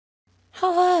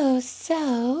Hello,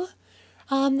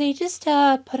 they just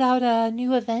put out a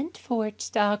new event for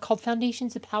it called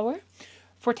Foundations of Power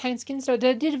for Titan. So I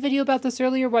did a video about this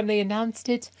earlier when they announced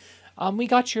it. We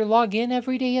got your login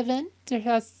everyday event.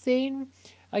 Saying,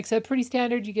 like I said, pretty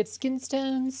standard. You get skin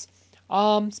stones.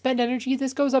 Spend energy.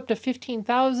 This goes up to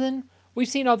 15,000. We've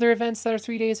seen other events that are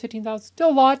 3 days, 15,000. Still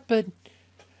a lot, but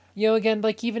again,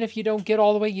 like even if you don't get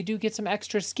all the way, you do get some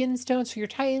extra skin stones for your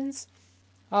Titans.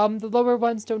 The lower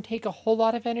ones don't take a whole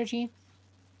lot of energy.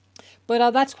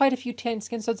 But that's quite a few Titan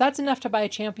skins. So that's enough to buy a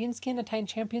champion skin, a Titan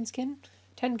champion skin.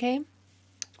 10k.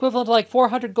 Equivalent to like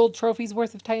 400 gold trophies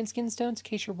worth of Titan skin stones, in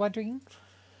case you're wondering.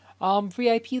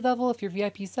 VIP level, if you're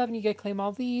VIP 7, you get to claim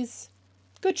all these.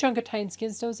 Good chunk of Titan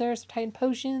skin stones there. Some Titan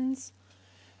potions.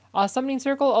 Summoning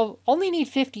circle, only need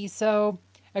 50, so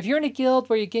if you're in a guild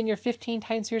where you're getting your 15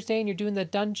 Titan spheres a day and you're doing the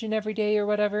dungeon every day or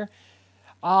whatever,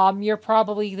 you're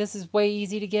probably, this is way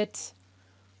easy to get.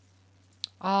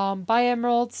 Buy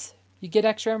emeralds. You get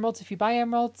extra emeralds if you buy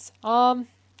emeralds.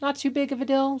 Not too big of a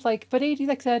deal. But 80,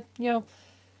 like I said,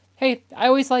 hey, I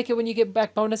always like it when you get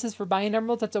back bonuses for buying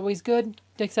emeralds. That's always good.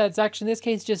 Like I said, it's actually in this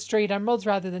case just straight emeralds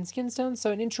rather than skin stones,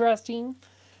 so interesting.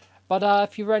 But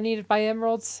if you need to buy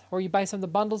emeralds, or you buy some of the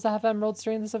bundles that have emeralds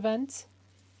during this event,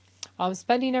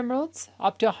 spending emeralds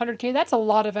up to 100k. That's a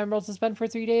lot of emeralds to spend for a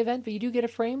 3-day event, but you do get a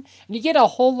frame, and you get a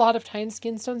whole lot of Titan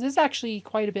skin stones. This is actually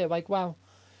quite a bit. Like, wow.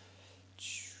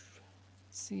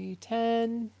 See,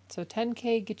 10. So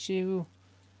 10k gets you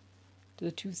to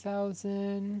the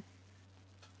 2,000.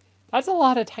 That's a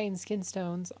lot of Titan skin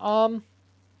stones.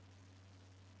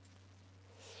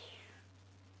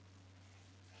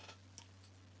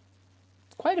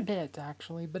 Quite a bit,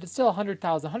 actually, but it's still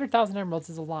 100,000. 100,000 emeralds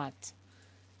is a lot.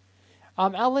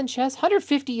 Outland chest,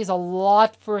 150 is a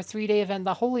lot for a 3-day event.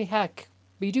 The holy heck.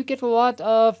 But you do get a lot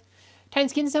of Titan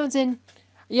skin stones in.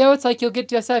 It's like you'll get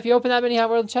just if you open that many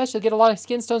Outworld chests, you'll get a lot of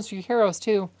skin stones for your heroes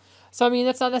too. So I mean,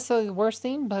 that's not necessarily the worst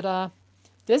thing, but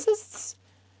this is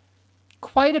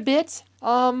quite a bit.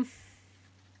 I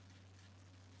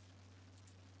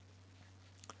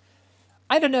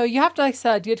don't know. You have to, like I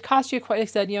said, it costs you quite. Like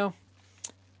I said, I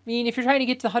mean, if you're trying to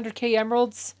get to the 100k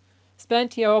emeralds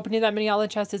spent, opening that many outlet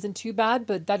chests isn't too bad,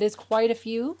 but that is quite a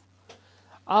few.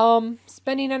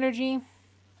 Spending energy.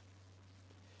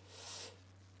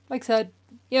 Like I said,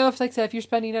 if you're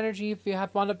spending energy, if you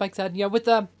have one, like I said, with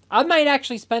the, I might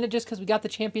actually spend it just because we got the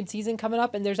champion season coming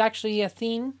up, and there's actually a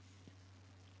theme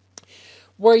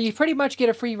where you pretty much get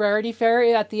a free rarity fair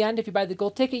at the end. If you buy the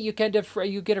gold ticket, you get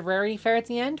a rarity fair at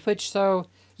the end, so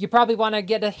you probably want to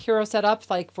get a hero set up,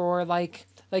 for like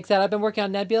I said, I've been working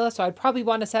on Nebula, so I'd probably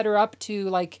want to set her up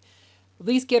to, at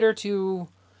least get her to,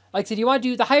 like I said, you want to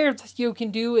do, the higher you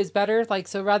can do is better,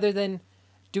 so rather than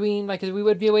doing, we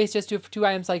would be a waste just to do 2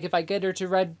 items, if I get her to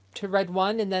red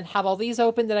 1 and then have all these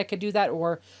open, then I could do that,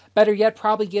 or better yet,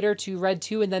 probably get her to red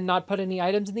 2 and then not put any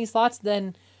items in these slots,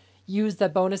 then use the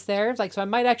bonus there. So I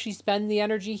might actually spend the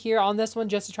energy here on this one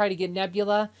just to try to get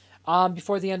Nebula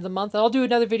before the end of the month. I'll do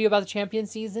another video about the champion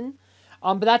season,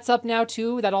 but that's up now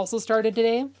too. That also started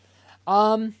today.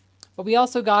 But we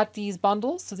also got these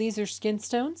bundles. So these are skin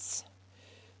stones.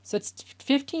 So it's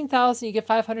 15,000. You get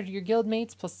 500 of your guild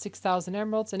mates plus 6,000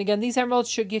 emeralds. And again, these emeralds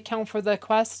should count for the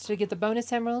quest to get the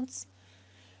bonus emeralds.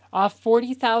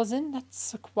 40,000.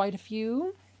 That's quite a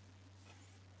few.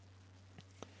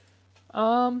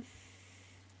 Not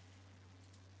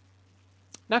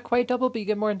quite double, but you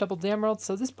get more than double the emeralds,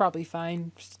 so this is probably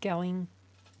fine. Scaling.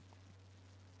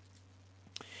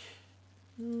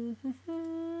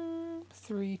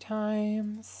 3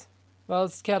 times. Well,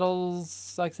 it's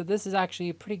kettles. Like I said, this is actually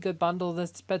a pretty good bundle.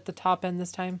 This at the top end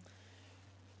this time.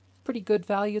 Pretty good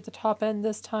value at the top end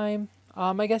this time.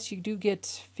 I guess you do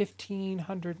get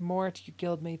 1,500 more to your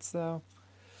guildmates though.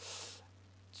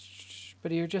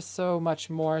 But you're just so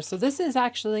much more. So this is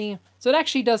actually, so it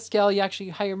actually does scale. You actually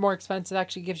hire more expensive. It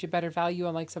actually gives you better value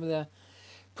on some of the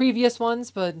previous ones,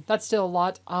 but that's still a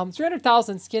lot.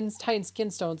 300,000 Titan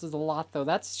skin stones is a lot though.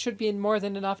 That should be more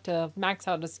than enough to max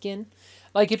out a skin.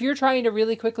 If you're trying to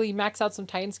really quickly max out some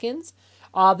Titan skins,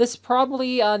 this is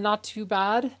probably not too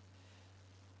bad.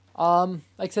 Like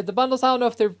I said, the bundles, I don't know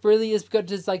if they're really as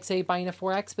good as say buying a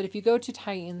 4X, but if you go to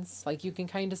Titans, you can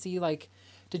kind of see to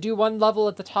do one level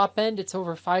at the top end, it's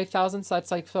over 5,000. So that's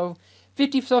so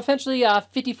 50. So essentially,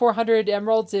 5,400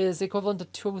 emeralds is equivalent to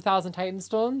 2,000 Titan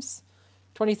stones.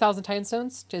 20,000 Titan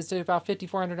stones is about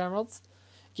 5,400 emeralds,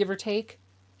 give or take.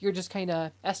 You're just kind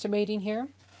of estimating here.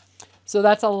 So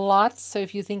that's a lot. So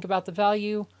if you think about the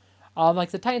value,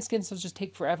 the Titan skin stones just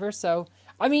take forever. So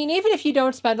I mean, even if you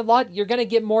don't spend a lot, you're gonna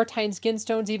get more Titan skin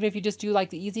stones. Even if you just do the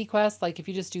easy quest, if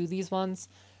you just do these ones.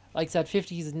 Like I said,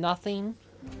 50 is nothing.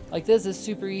 Like this is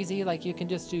super easy. Like you can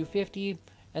just do 50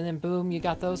 and then boom, you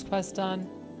got those quests done.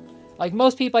 Like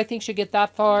most people I think should get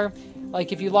that far.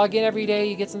 Like if you log in every day,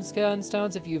 you get some skill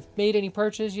stones. If you've made any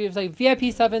purchase, you have like VIP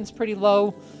 7's pretty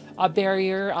low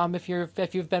barrier. If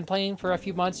you've been playing for a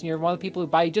few months and you're one of the people who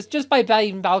buy just by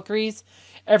buying Valkyries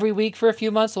every week for a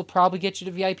few months will probably get you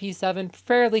to VIP 7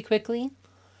 fairly quickly.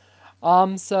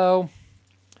 So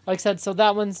like I said, so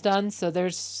that one's done. So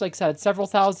there's, like I said, several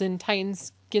thousand Titan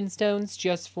skin stones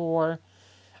just for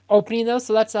opening those.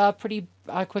 So that's a pretty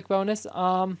quick bonus.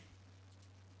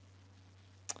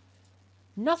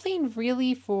 Nothing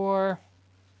really for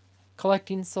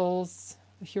collecting souls,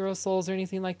 hero souls, or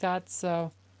anything like that.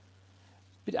 So,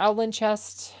 but Outland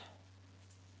chest,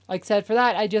 like I said, for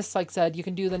that, I just, like I said, you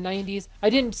can do the 90s. I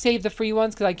didn't save the free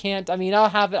ones because I can't. I mean, I'll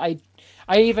have it.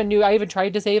 I even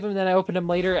tried to save them, and then I opened them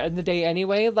later in the day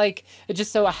anyway. Like, it's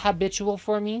just so habitual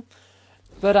for me.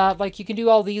 But, like, you can do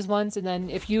all these ones, and then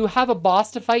if you have a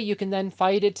boss to fight, you can then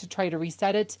fight it to try to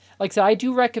reset it. Like I said, I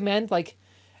do recommend, like,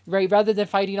 right, rather than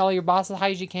fighting all your bosses as high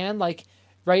as you can, like,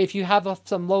 right, if you have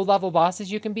some low-level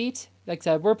bosses you can beat, like I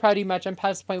said, we're pretty much, I'm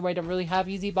past the point where I don't really have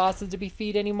easy bosses to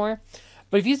defeat anymore.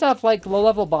 But if you still have, like,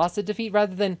 low-level boss to defeat,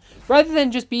 rather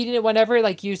than just beating it whenever,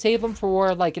 like, you save them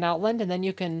for, like, an Outland, and then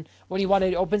you can, when you want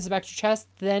to open some extra chests,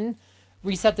 then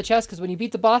reset the chest, because when you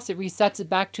beat the boss, it resets it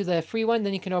back to the free one,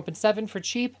 then you can open 7 for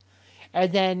cheap,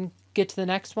 and then get to the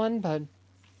next one, but...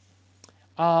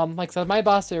 like I said, my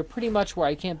bosses are pretty much where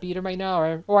I can't beat him right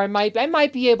now, or I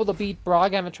might be able to beat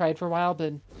Brog. I haven't tried for a while,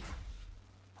 but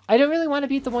I don't really want to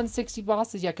beat the 160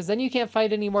 bosses yet, because then you can't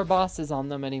fight any more bosses on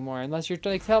them anymore, unless you're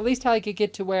like at least till I could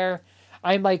get to where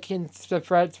I'm like in the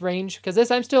Fred's range. Because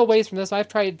this, I'm still a ways from this. I've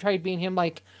tried beating him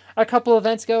like a couple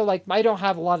events ago. Like I don't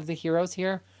have a lot of the heroes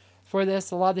here for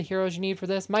this. A lot of the heroes you need for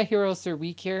this. My heroes are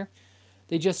weak here.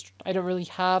 I don't really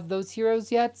have those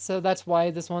heroes yet, so that's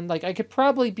why this one, like, I could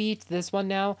probably beat this one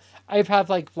now. I have,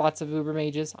 like, lots of Uber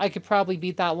Mages. I could probably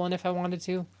beat that one if I wanted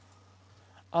to.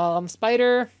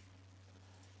 Spider.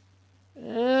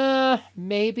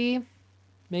 Maybe.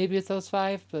 Maybe it's those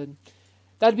 5, but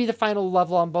that'd be the final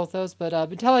level on both those. But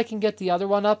until I can get the other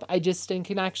one up, I just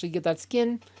can actually get that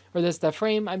skin, or the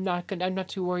frame. I'm not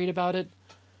too worried about it.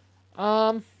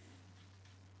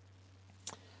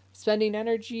 Spending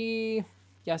energy...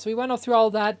 Yeah, so we went all through all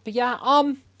that, but yeah,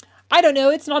 I don't know,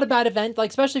 it's not a bad event,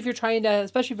 like, especially if you're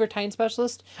Titan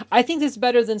Specialist. I think this is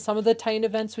better than some of the Titan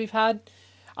events we've had.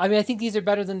 I mean, I think these are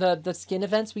better than the skin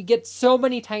events. We get so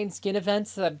many Titan skin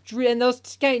events, and those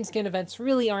Titan skin events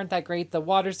really aren't that great. The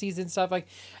water season stuff, like,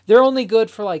 they're only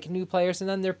good for, like, new players, and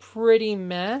then they're pretty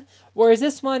meh. Whereas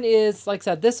this one is, like I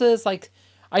said, this is, like,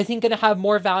 I think going to have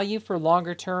more value for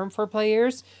longer term for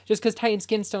players, just because Titan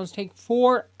skin stones take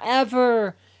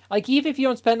forever. Like, even if you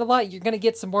don't spend a lot, you're going to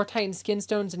get some more Titan skin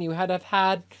stones than you had have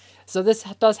had. So this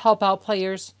does help out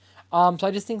players. So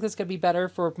I just think this could be better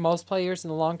for most players in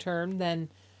the long term than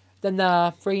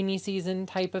the rainy season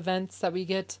type events that we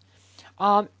get.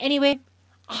 Anyway,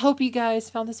 I hope you guys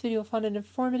found this video fun and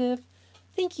informative.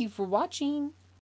 Thank you for watching.